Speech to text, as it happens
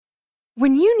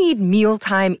When you need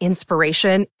mealtime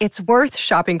inspiration, it's worth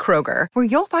shopping Kroger, where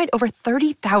you'll find over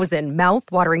 30,000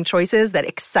 mouth-watering choices that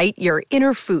excite your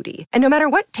inner foodie. And no matter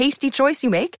what tasty choice you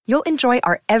make, you'll enjoy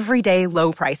our everyday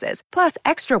low prices, plus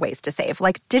extra ways to save,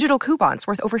 like digital coupons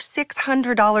worth over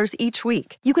 $600 each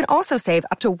week. You can also save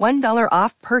up to $1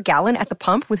 off per gallon at the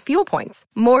pump with fuel points.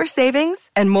 More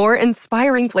savings and more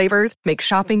inspiring flavors make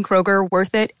shopping Kroger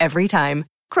worth it every time.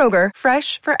 Kroger,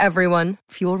 fresh for everyone.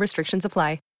 Fuel restrictions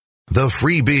apply. The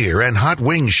Free Beer and Hot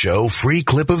Wings Show free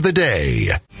clip of the day.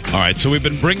 All right, so we've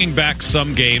been bringing back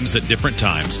some games at different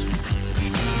times.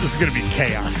 This is going to be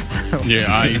chaos. Yeah,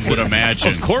 I would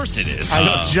imagine. Of course it is.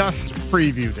 I just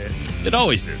previewed it. It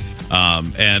always is.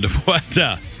 And what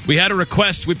we had a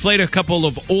request. We played a couple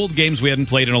of old games we hadn't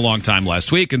played in a long time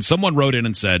last week, and someone wrote in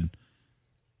and said,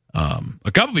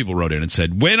 a couple people wrote in and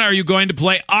said, when are you going to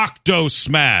play Octo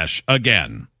Smash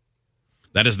again?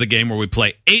 That is the game where we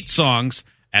play 8 songs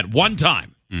at one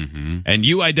time, and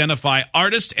you identify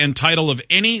artist and title of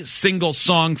any single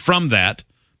song from that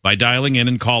by dialing in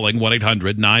and calling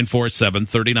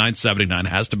 1-800-947-3979.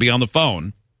 Has to be on the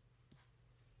phone,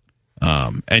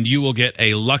 and you will get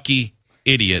a Lucky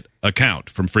Idiot account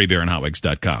from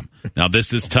freebeerandhotwigs.com. Now,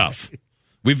 this is tough.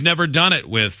 We've never done it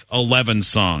with 11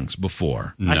 songs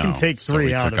before. No. I can take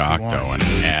 3 out took if you Octo want.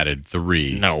 and added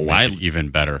 3. No, even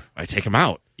better. I take them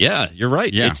out. Yeah, you're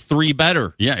right. Yeah. It's 3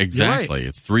 better. Yeah, exactly. Right.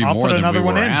 It's 3 I'll more put than we another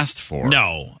were one in. asked for.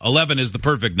 No, 11 is the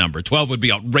perfect number. 12 would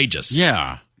be outrageous.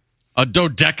 Yeah. A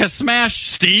Dodeca Smash?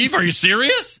 Steve, are you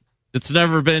serious? It's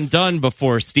never been done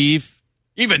before, Steve.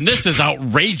 Even this is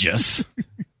outrageous.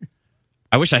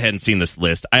 I wish I hadn't seen this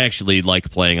list. I actually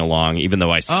like playing along, even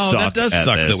though I suck. Oh, that does at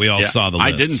suck this. that we all saw the list.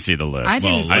 I didn't see the list. I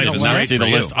didn't see I the did not list. see the For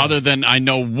you. list, other than I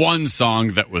know one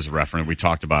song that was referenced. We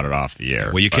talked about it off the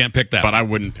air. Well, you can't pick that But one. I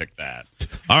wouldn't pick that.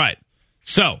 All right.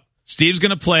 So, Steve's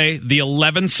going to play the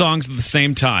 11 songs at the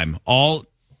same time, all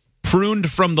pruned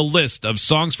from the list of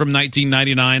songs from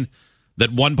 1999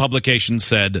 that one publication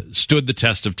said stood the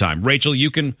test of time. Rachel, you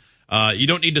can you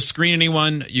don't need to screen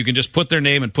anyone. You can just put their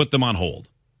name and put them on hold.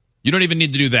 You don't even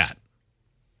need to do that.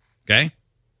 Okay?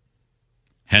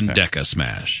 Hendeka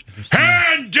Smash.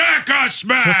 Hendeka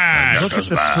Smash! Look at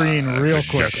the screen real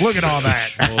quick. Look at all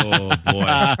that. Oh,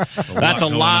 boy. That's a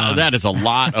lot. That is a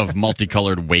lot of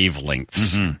multicolored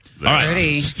wavelengths. All right.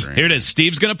 Pretty. Here it is.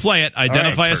 Steve's going to play it.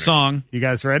 Identify a song. You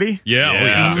guys ready? Yeah. Oh,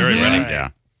 yeah. Very ready. Yeah.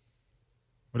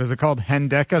 What is it called?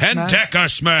 Hendeka Smash?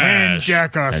 Hendeka Smash.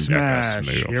 Hendeka Smash.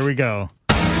 Smash. Here we go.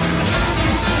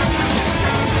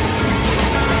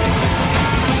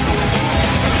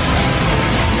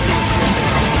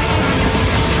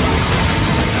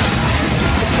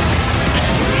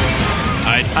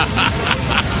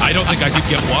 I don't think I could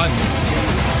get one.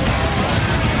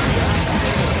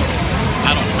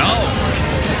 I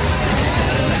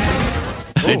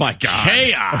don't know. Oh, my God.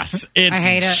 Chaos. It's I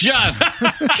hate it. just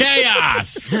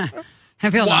chaos. I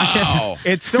feel nauseous. Wow.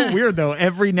 It's so weird, though.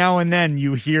 Every now and then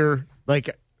you hear,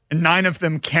 like, 9 of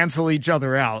them cancel each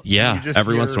other out. Yeah, You just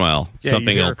every hear- once in a while, yeah,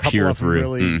 something you hear will a couple peer of them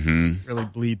through. Really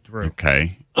bleed through.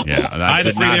 Okay. Yeah, Hi, that the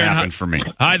did Free not Beer and happen Hot- for me.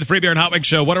 Hi, the Free Beer and Hot Wings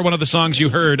Show. What are one of the songs you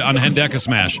heard on Hendeka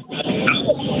Smash?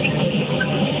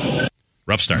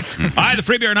 Rough start. Hi, the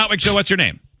Free Beer and Hot Wings Show. What's your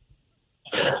name?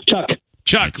 Chuck.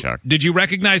 Chuck. Hi, Chuck. Did you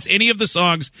recognize any of the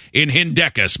songs in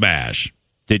Hendeka Smash?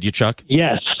 Did you, Chuck?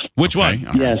 Yes. Which Okay, one?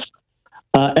 all right. Yes.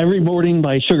 Every Morning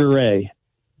by Sugar Ray.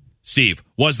 Steve,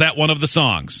 was that one of the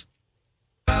songs?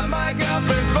 Hey!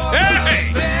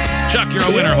 Chuck, you're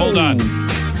a winner. Hold on.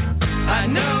 I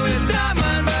know it's not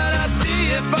mine, but I'll see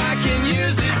if I can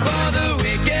use it for the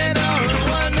weekend or a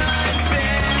one-night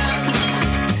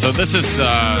stand. So this is,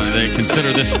 they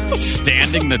consider this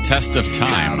standing the test of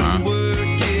time, huh?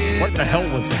 What the hell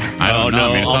was that? I don't know.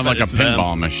 I mean, it sounds like a It's them.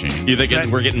 pinball machine. You think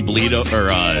we're getting bleed or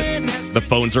the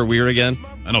phones are weird again?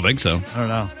 I don't think so. I don't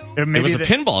know. It was a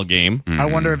pinball game. I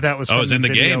wonder if that was. Oh, from it's in the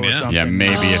video game, or yeah. something. Yeah,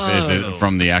 maybe. Is it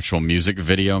from the actual music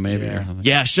video, maybe? Yeah. Or something?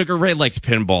 Yeah, Sugar Ray liked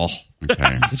pinball.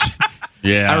 Okay.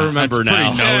 Yeah. I remember that's pretty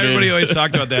now. Yeah, noted. everybody always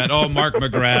talked about that. Oh, Mark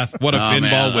McGrath. What a Oh, pinball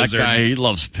man, wizard. That guy, he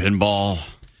loves pinball.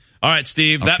 All right,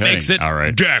 Steve, that Okay, makes it all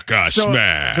right. Hendeka So,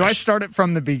 Smash. do I start it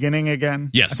from the beginning again?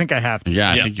 Yes. I think I have to.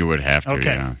 Yeah, I Yeah. think you would have to,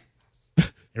 Okay. yeah.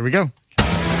 Here we go.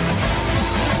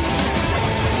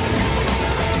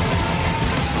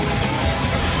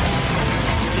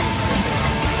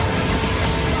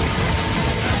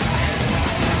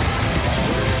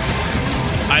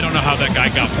 I don't know how that guy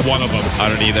got one of them. I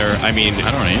don't either. I mean,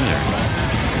 I don't either.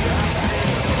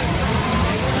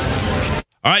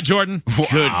 All right, Jordan. good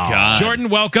God. Jordan,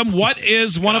 welcome. What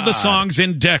is one of the songs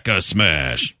in Hendeka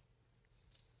Smash?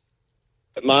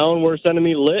 My Own Worst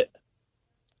Enemy, Lit.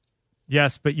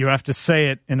 Yes, but you have to say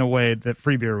it in a way that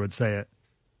Free Beer would say it.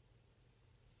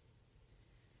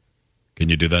 Can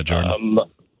you do that, Jordan?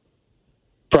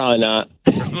 Probably not.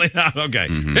 Probably not. Okay.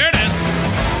 Here it is.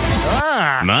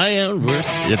 My own worst.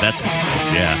 Yeah, that's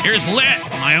nice. Yeah. Here's Lit,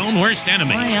 my own worst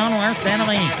enemy.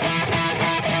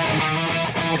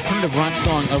 Alternative rock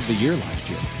song of the year last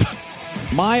year.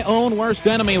 My Own Worst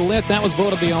Enemy, Lit. That was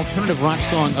voted the alternative rock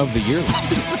song of the year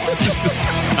last year.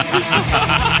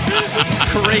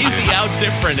 Crazy how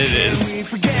different it is.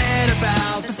 Forget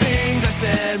about the things I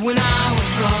said when I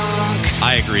was drunk.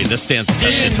 I agree. This stands the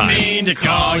test of time. Didn't mean to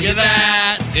call you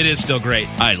that. It is still great.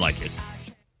 I like it.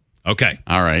 Okay.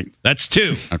 All right. That's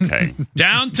 2. Okay.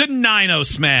 Down to Nino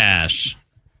Smash.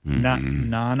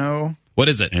 Nano. What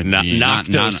is it?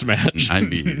 Nocto Smash. I'd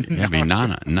be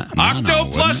Nana. Octo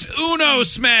plus Uno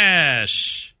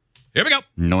Smash. Here we go.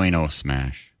 Noino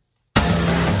Smash.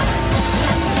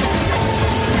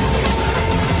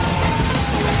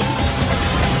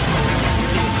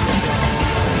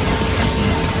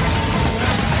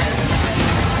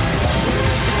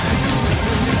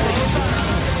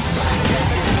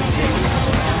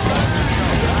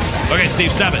 Okay,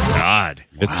 Steve, stop it. God.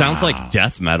 It sounds like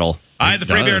death metal. Hi, the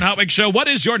Free Beer and does. Hot Wings Show. What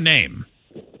is your name?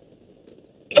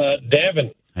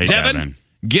 Devin. Hey, Devin,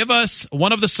 give us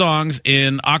one of the songs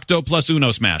in Octo plus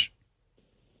Uno Smash.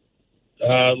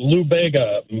 Lou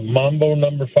Bega, Mambo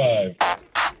number 5.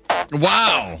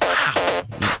 Wow.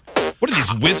 What are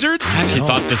these, wizards? I actually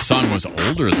thought this song was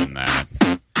older than that.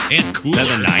 And cooler. Is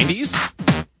that the 90s?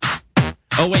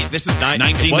 Oh, wait, this is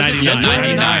 1999. Was it just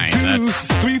 99. That's,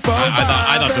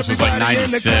 I thought this was like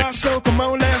 96.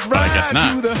 But I guess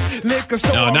not.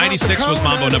 No, 96 was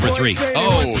Mambo number 3.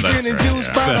 Oh, that's right.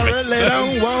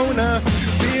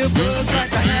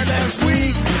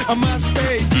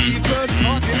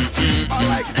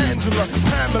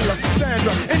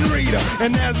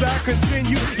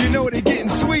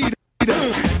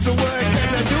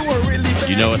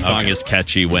 You know a song is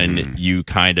catchy when you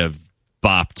kind of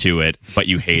bop to it, but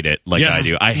you hate it like Yes. I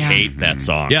do. I hate that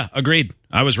song. Yeah, agreed.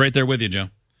 I was right there with you, Joe.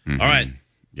 All right.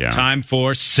 Yeah. Time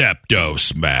for Septo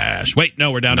Smash. Wait,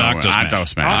 no, we're down to Octo Smash. Octo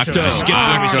Smash. Octo. Skip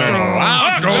where we started.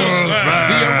 Octo Smash.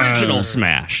 The original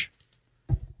Smash.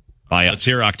 Let's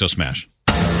hear Octo Smash.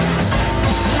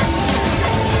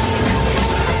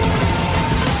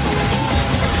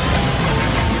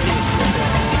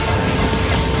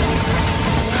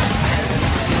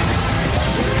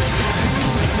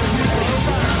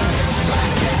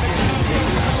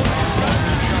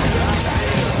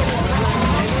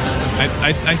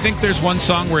 I think there's one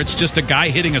song where it's just a guy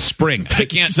hitting a spring. I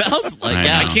can't. Sounds like I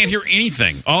yeah. I can't hear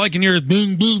anything. All I can hear is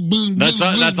boom, boom, boom. That's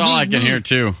all I can hear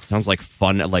too. Sounds like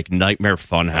fun, like Nightmare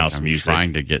Funhouse I'm music.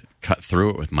 trying to get cut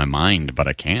through it with my mind, but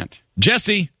I can't.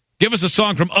 Jesse, give us a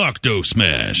song from Octo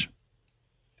Smash.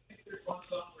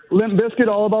 Limp Bizkit,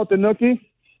 All About the Nookie.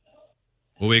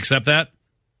 Will we accept that?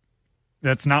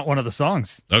 That's not one of the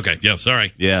songs. Okay. Yeah.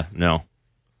 Sorry. Yeah, no.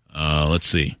 Let's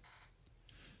see.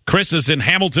 Chris is in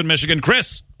Hamilton, Michigan.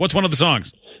 Chris, what's one of the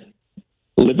songs?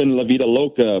 Livin' La Vida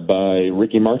Loca by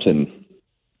Ricky Martin.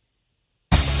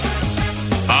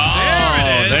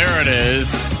 Oh, there it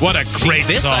is. What a great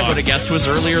This song. I would have guessed was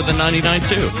earlier than 99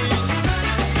 too.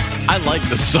 I like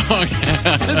the song.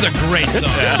 This is a great song.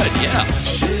 Good, yeah.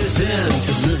 She's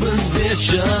into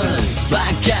superstitions,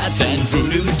 black cats and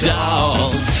voodoo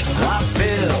dolls. I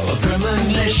feel a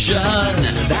premonition,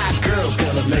 that girl's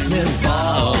gonna make me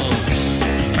fall.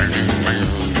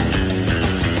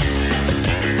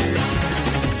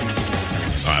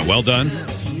 All right, well done.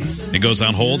 It goes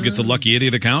on hold, gets a lucky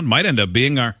idiot account. Might end up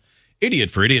being our idiot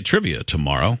for idiot trivia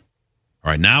tomorrow. All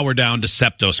right, now we're down to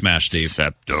Septo Smash, Steve.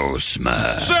 Septo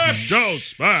Smash. Septo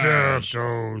Smash.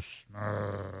 Septo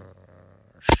Smash.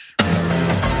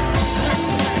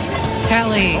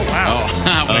 Kelly. Wow.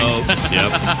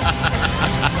 Yep.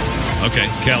 Okay,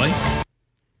 Kelly.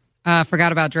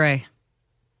 Forgot about Dre.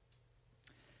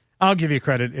 I'll give you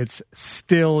credit. It's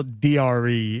still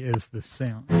DRE is the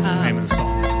name of the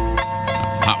song.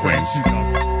 Hot Wings.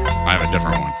 I have a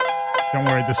different one. Don't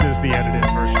worry, this is the edited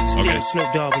version. Okay.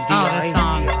 Snoop Dogg and Oh, this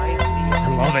song. I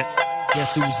love it.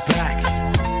 Guess who's back?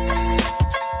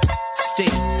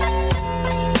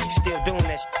 Still doing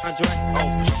that, Andre? Oh,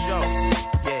 for sure.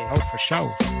 Yeah. Oh, for sure.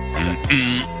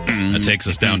 That takes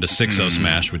us down to Sixo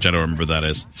Smash, which I don't remember what that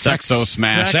is. Sexo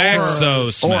Smash. Sexo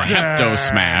Or Smash. Hepto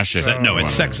Smash. No,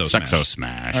 it's Sexo Smash. Sexo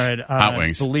Smash. All right. Hot I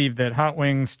Wings. believe that Hot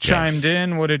Wings chimed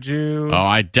in. What did you? Oh,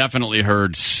 I definitely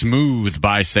heard Smooth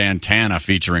by Santana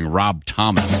featuring Rob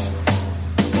Thomas.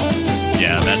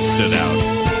 Yeah, that stood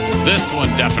out. This one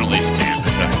definitely stands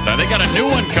the test of time. They got a new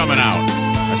one coming out.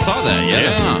 I saw that,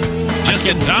 yeah. Just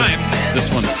in time. This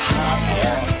one's.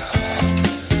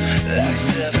 Like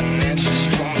 7 inches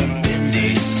from the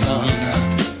midday sun.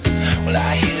 Well,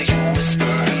 I hear you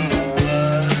whispering the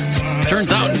words.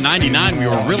 Turns out in '99 we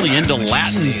were really into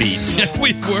Latin beats. Yeah,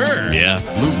 we were. Yeah.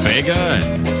 Lou Bega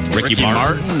and Ricky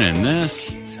Martin and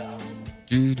this.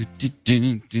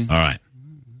 All right.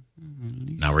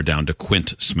 Now we're down to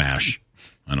Quint Smash.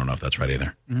 I don't know if that's right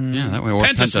either. Yeah, that way. Or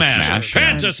Pentasmash. Yeah.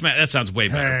 Pentasmash. That sounds way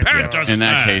better. Yeah. Pentasmash. In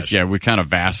that case, yeah, we kind of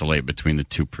vacillate between the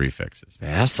two prefixes.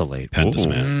 Vacillate.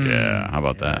 Pentasmash. Yeah, how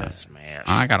about that? Smash.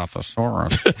 I got a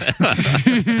thesaurus.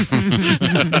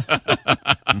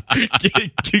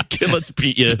 Let's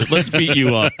beat you. Let's beat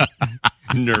you up,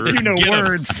 nerd. You know Get 'em.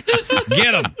 words.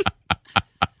 Get him.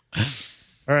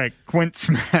 All right, Quint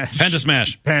Smash.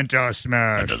 Pentasmash.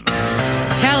 Pentasmash.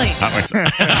 Kelly. That's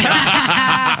That's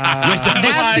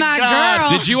my girl.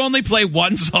 Did you only play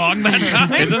one song that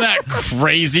time? Isn't that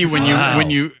crazy when you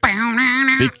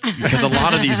because a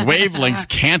lot of these wavelengths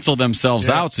cancel themselves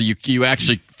out, so you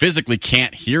actually physically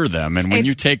can't hear them, and when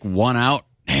you take one out,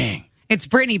 dang. It's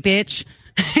Britney, bitch.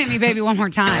 Hit me, baby, one more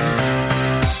time.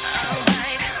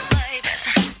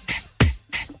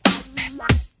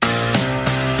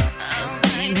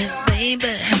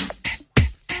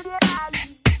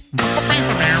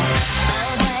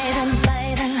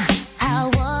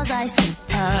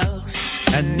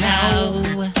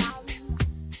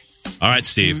 All right,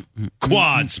 Steve.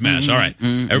 Quad Smash. All right.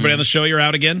 Everybody on the show, you're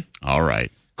out again? All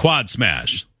right. Quad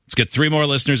Smash. Let's get 3 more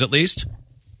listeners at least.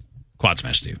 Quad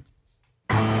Smash, Steve.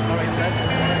 Wow.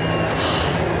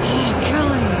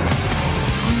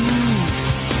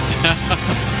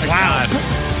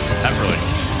 That really.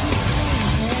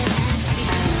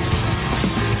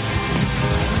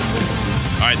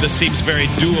 All right, this seems very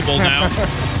doable now.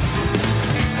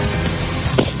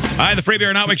 Hi, the Free Beer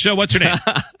and Outwick Show. What's your name?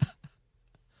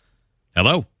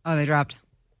 Hello? Oh, they dropped.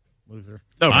 Loser.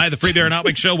 Hi, the Free Beer and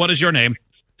Outwick Show. What is your name?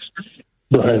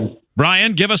 Brian.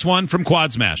 Brian, give us one from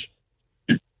Quad Smash.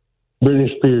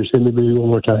 Britney Spears, hit me baby one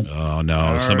more time. Oh,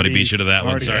 no. Somebody beat you to that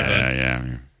one. Sorry, bud. Yeah.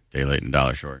 Day late and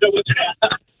dollar short.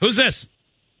 Who's this?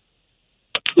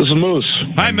 This is Moose.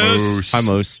 Hi, Moose. Hi,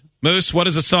 Moose. Moose, what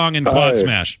is a song in Quad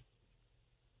Smash?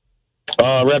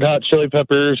 Red Hot Chili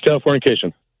Peppers,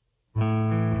 Californication.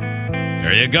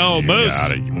 There you go, Moose.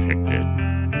 Got it. You picked it.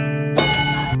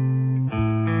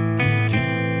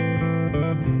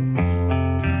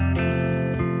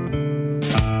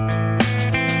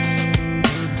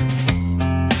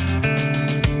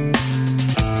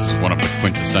 This is one of the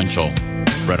quintessential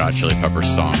Red Hot Chili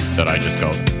Peppers songs that I just go.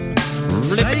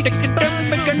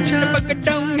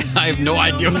 I have no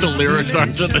idea what the lyrics are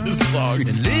to this song.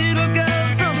 Little girl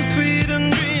from Sweden,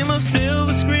 dream of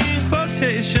silver screen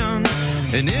quotation.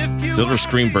 And if you Silver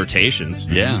Screen Bertations.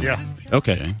 Yeah. Yeah.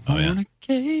 Okay. Oh, yeah.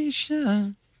 It's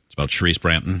about Sharice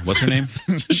Brampton. What's her name?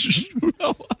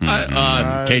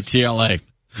 KTLA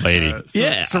lady.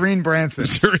 Yeah. Serene Branson.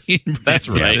 Serene. That's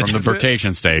right. From the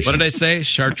Bertation station. What did I say?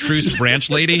 Chartreuse Branch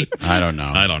Lady? I don't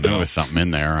know. There was something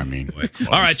in there. I mean.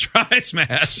 All right, try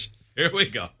Smash. Here we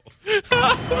go.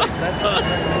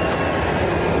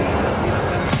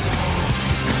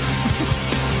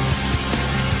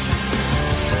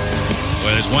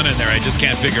 Well, there's one in there I just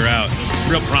can't figure out.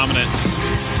 Real prominent.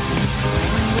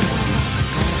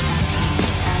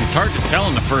 It's hard to tell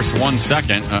in the first 1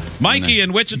 second. Mikey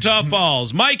in Wichita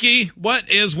Falls. Mikey, what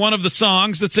is one of the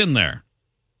songs that's in there?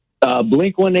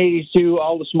 Blink 182,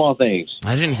 All the Small Things.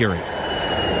 I didn't hear it.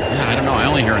 Yeah, I don't know. I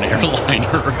only hear an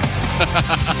airliner.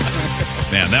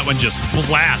 Man, that one just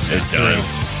blasts through.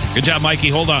 Good job, Mikey.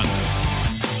 Hold on.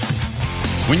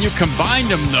 When you combined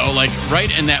them, though, like right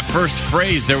in that first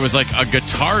phrase, there was like a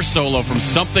guitar solo from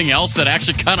something else that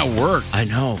actually kind of worked. I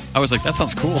know. I was like, that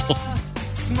sounds cool.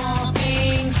 small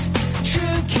things,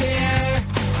 true care,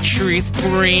 Truth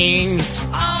brings.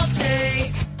 I'll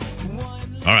take.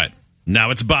 All right.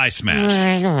 Now it's By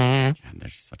Smash. God, they're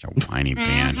such a whiny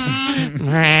band.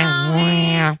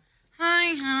 Hi,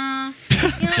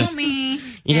 Just- me.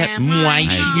 Yeah, I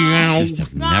just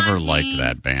have never liked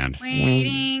that band.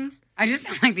 Waiting. I just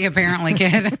sound like the Apparently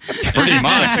kid. Pretty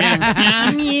much. Yeah.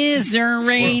 I'm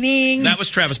usurating. That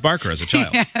was Travis Barker as a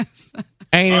child. Yes.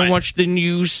 I didn't watch the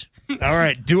news. All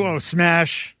right, Duo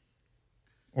Smash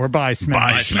or By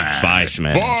Smash. By Smash. By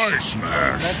Smash. By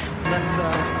Smash. Let's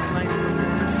tonight's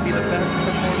performance be the best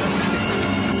performance.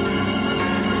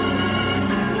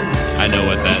 I know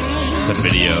what the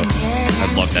video.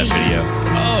 I love that video.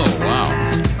 Oh, wow.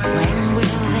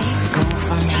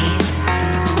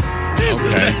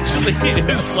 This actually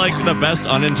is like the best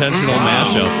unintentional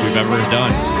mashup we've ever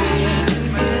done.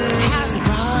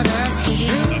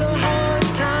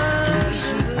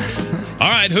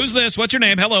 right, who's this? What's your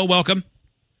name? Hello, welcome.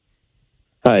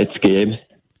 Hi, it's Gabe.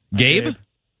 Gabe?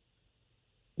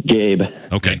 Gabe.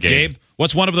 Okay, Gabe.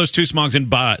 What's one of those two songs in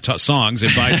Smash?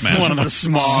 One of the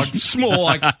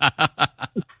smogs.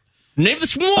 Name the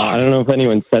smog. I don't know if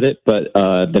anyone said it, but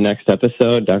the next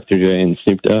episode, Dr. Dre and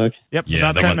Snoop Dogg. Yep.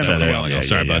 Yeah, that one said it a while ago.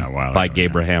 Sorry, bud. By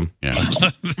Gabraham. Yeah.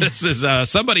 This is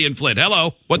somebody in Flint.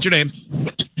 Hello. What's your name?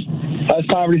 That's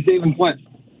Poverty Steve in Flint.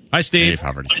 Hi, Steve. Hey,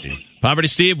 Poverty Steve. Poverty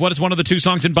Steve, what is one of the two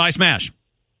songs in By Smash?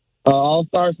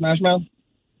 All-Star Smash Mouth.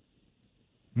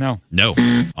 No.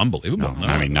 Unbelievable. No,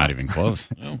 I mean, not even close.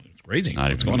 No, it's crazy.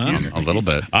 Not What's even going on? A little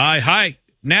bit. Hi.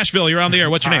 Nashville, you're on the air.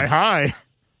 What's your name? Hi.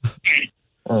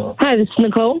 Hi, this is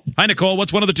Nicole. Hi, Nicole.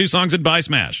 What's one of the two songs in By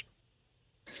Smash?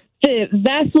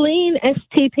 Vaseline,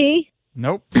 STP.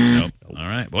 Nope. All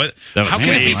right. Boy, how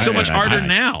can it be so much harder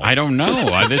now? I don't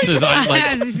know. This is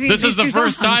the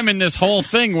first time in this whole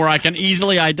thing where I can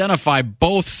easily identify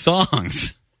both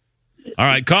songs. All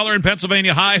right. Caller in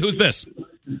Pennsylvania. Hi, who's this?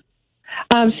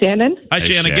 Shannon. Hi,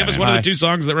 Shannon. Give us one of the two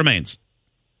songs that remains.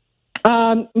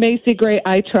 Macy Gray,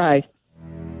 I Try.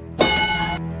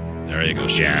 There you go,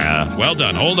 Shannon. Well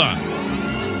done. Hold on.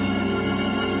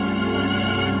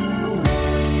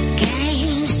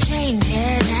 Games,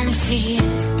 changes, and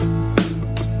fears.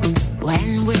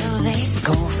 When will they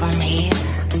go from here?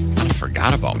 I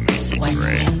forgot about Macy Gray.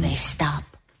 When will they stop?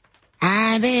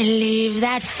 I believe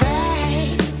that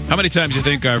fate. How many times do you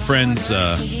think our friends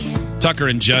Tucker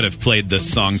and Judd have played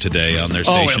this song today on their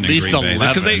station at least in Green Bay?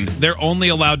 11. Because they're only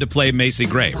allowed to play Macy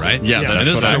Gray, right? Yeah, that's and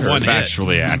this what I is heard. one hit.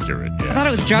 Factually accurate. I thought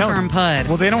it was Jucker and Pud.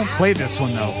 Well, they don't play this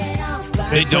one, though.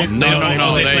 They don't. They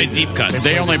play deep cuts.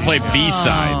 They only play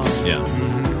B-sides. Yeah.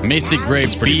 Macy Gray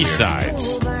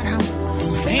B-sides.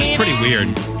 It's pretty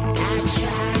weird.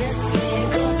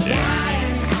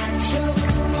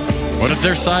 What is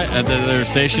their side at their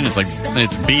station?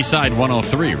 It's B-side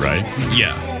 103, right?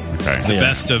 Yeah. Okay. The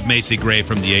best of Macy Gray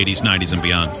from the 80s, 90s, and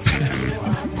beyond.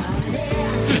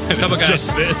 Couple guys.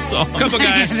 Just this song. Couple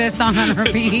guys. This song on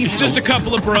repeat. Just a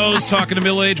couple of bros talking to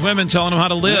middle-aged women, telling them how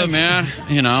to live. Yeah,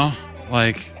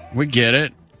 man, we get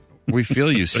it. We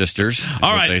feel you, sisters.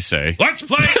 All right. What they say. Let's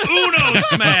play Uno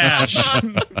Smash.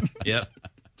 Yep.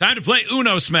 Time to play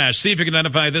Uno Smash. See if you can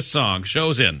identify this song.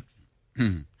 Show's in.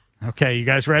 Okay, you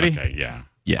guys ready? Okay, yeah.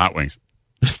 Hot Wings.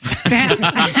 Go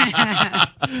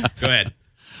ahead.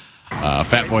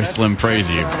 Fatboy Slim, praise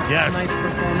you. Yes. Tonight's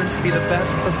performance be the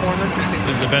best performance.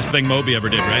 This is the best thing Moby ever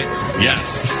did, right?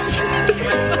 Yes.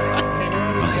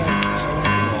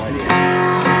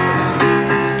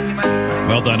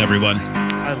 Well done, everyone.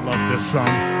 I love this song.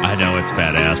 I know, it's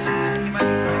badass.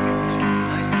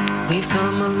 We've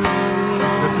come a long,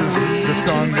 long This is the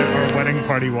song that our wedding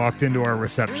party walked into our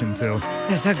reception to.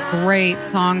 It's a great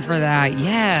song for that.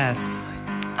 Yes.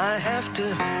 I have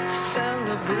to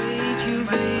celebrate you,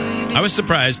 baby. I was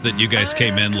surprised that you guys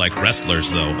came in like wrestlers,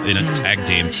 though, in a tag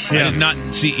team. Yeah. I did not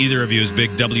see either of you as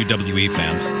big WWE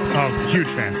fans. Oh, huge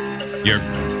fans. Your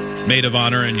maid of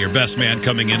honor and your best man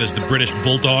coming in as the British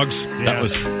Bulldogs. Yeah. That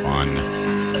was fun.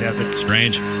 Yeah,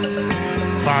 Strange.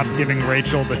 Bob giving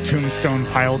Rachel the tombstone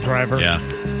pile driver. Yeah,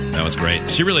 that was great.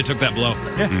 She really took that blow.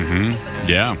 Yeah. Mm-hmm.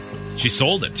 Yeah. She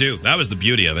sold it, too. That was the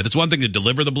beauty of it. It's one thing to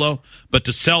deliver the blow, but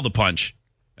to sell the punch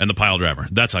and the pile driver.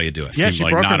 That's how you do it. Yeah, Seemed she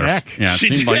like broke not her her neck. Yeah, it She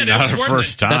seemed like did. It not was her worth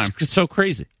first it. time. That's so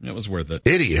crazy. It was worth it.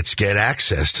 Idiots get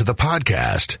access to the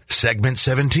podcast, segment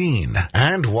 17,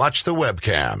 and watch the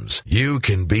webcams. You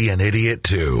can be an idiot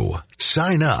too.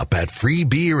 Sign up at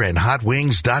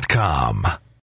freebeerandhotwings.com.